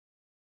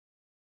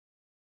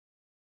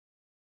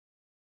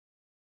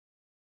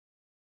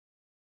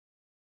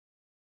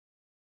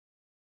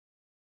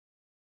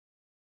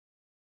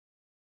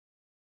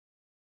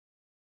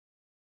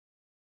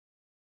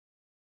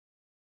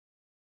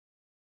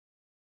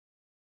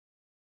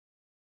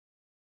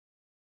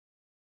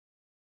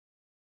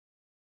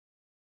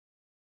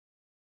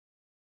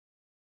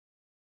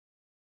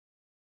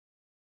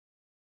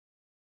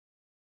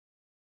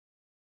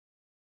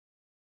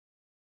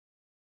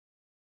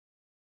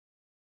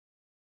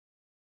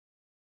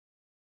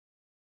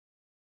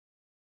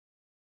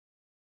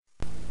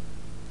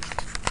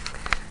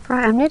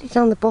Right, I'm nearly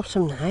down the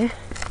bottom now.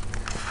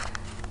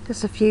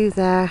 There's a few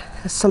there.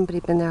 There's somebody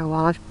been there a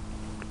while. I've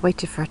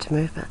waited for her to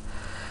move, but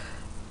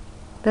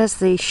there's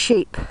the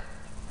sheep.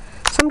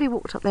 Somebody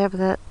walked up there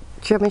with a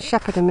German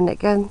Shepherd a minute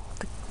ago,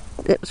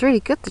 and it was really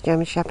good, the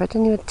German Shepherd.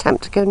 Didn't even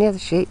attempt to go near the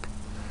sheep.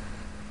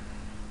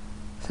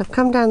 So I've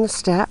come down the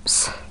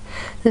steps.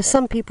 There's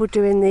some people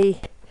doing the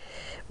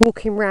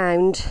walking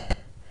round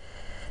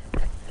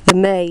the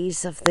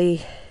maze of the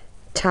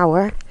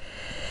tower.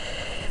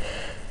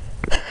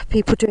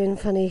 People doing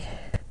funny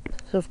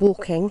sort of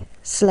walking,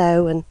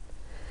 slow and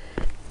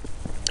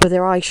with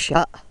their eyes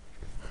shut.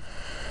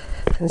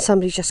 And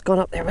somebody's just gone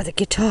up there with a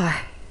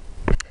guitar.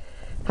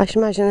 I should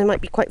imagine they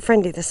might be quite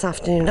friendly this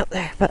afternoon up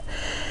there, but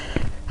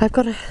I've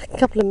got a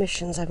couple of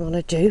missions I want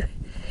to do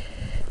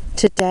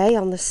today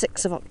on the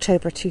 6th of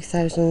October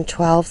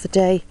 2012, the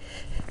day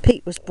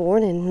Pete was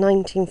born in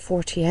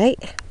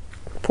 1948,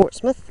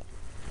 Portsmouth.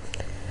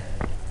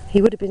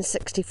 He would have been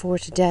 64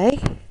 today.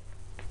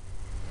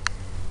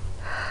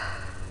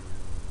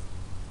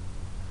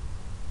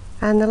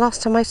 And the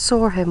last time I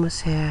saw him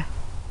was here.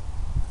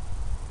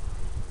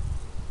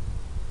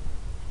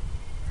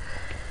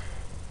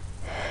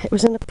 It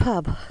was in a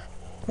pub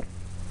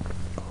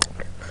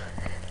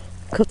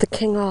called the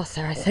King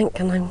Arthur, I think,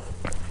 and I'm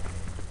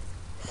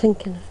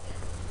thinking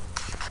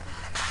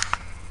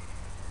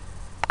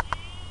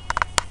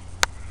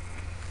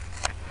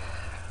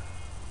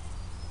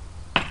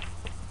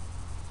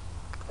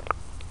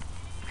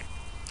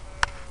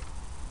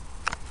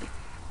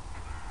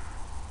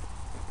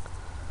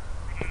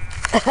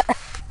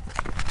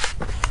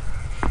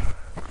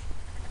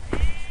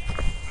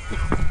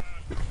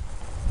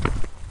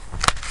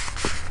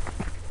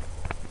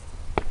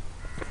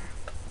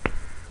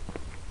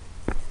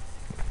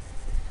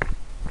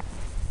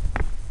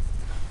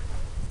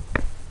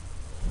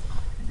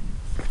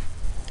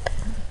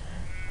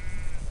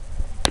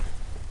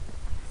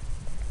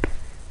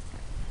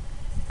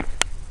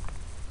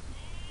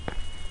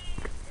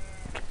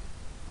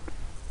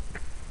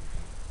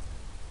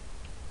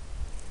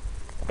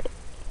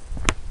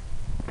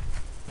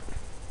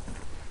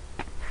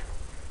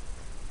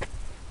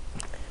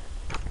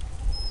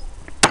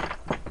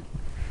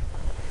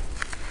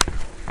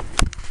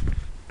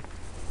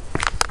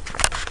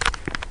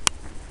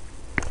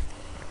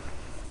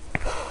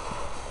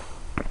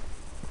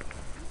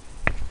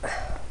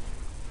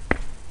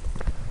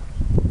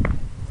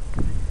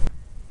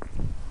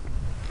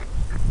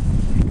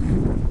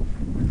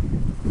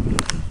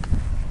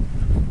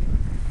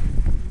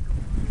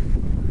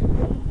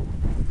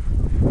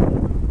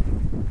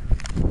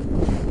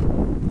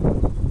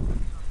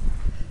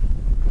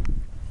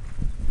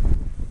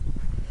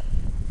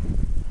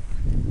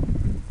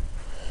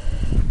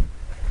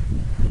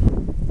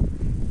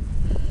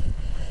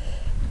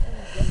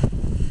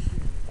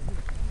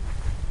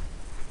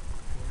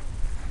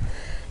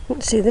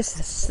see,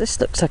 this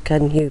looks like a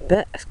new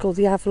bit. It's called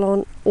the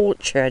Avalon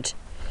Orchard.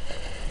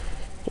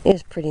 It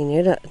is pretty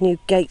new. Look, new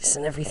gates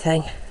and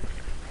everything.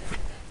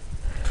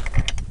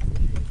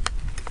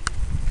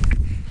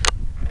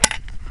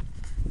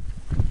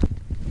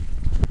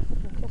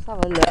 Let's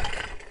have a look.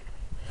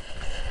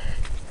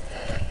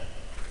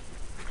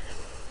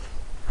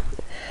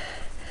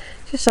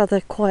 Just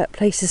other quiet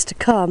places to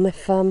come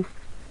if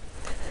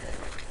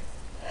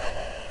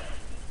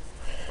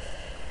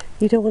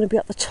you don't want to be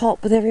at the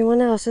top with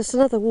everyone else. There's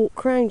another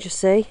walk round, you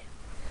see.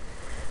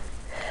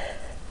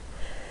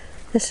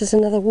 This is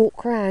another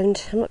walk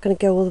round. I'm not going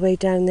to go all the way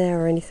down there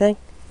or anything.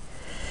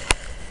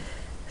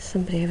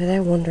 Somebody over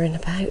there wandering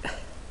about.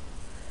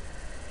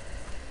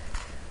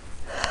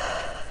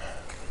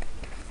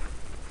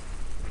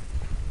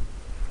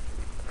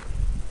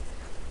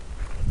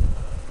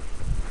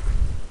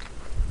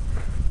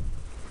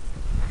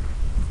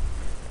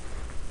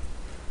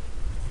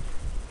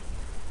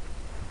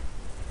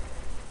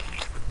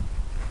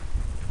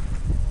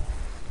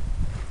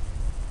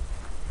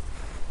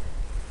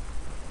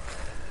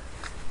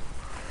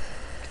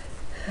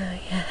 Oh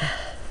yeah.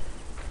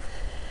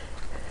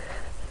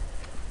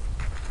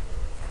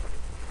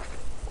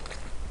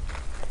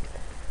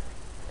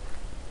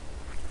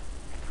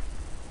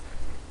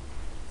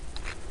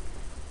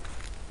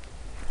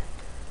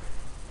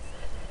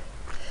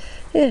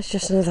 Yeah, it's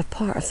just another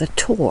part of the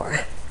tour.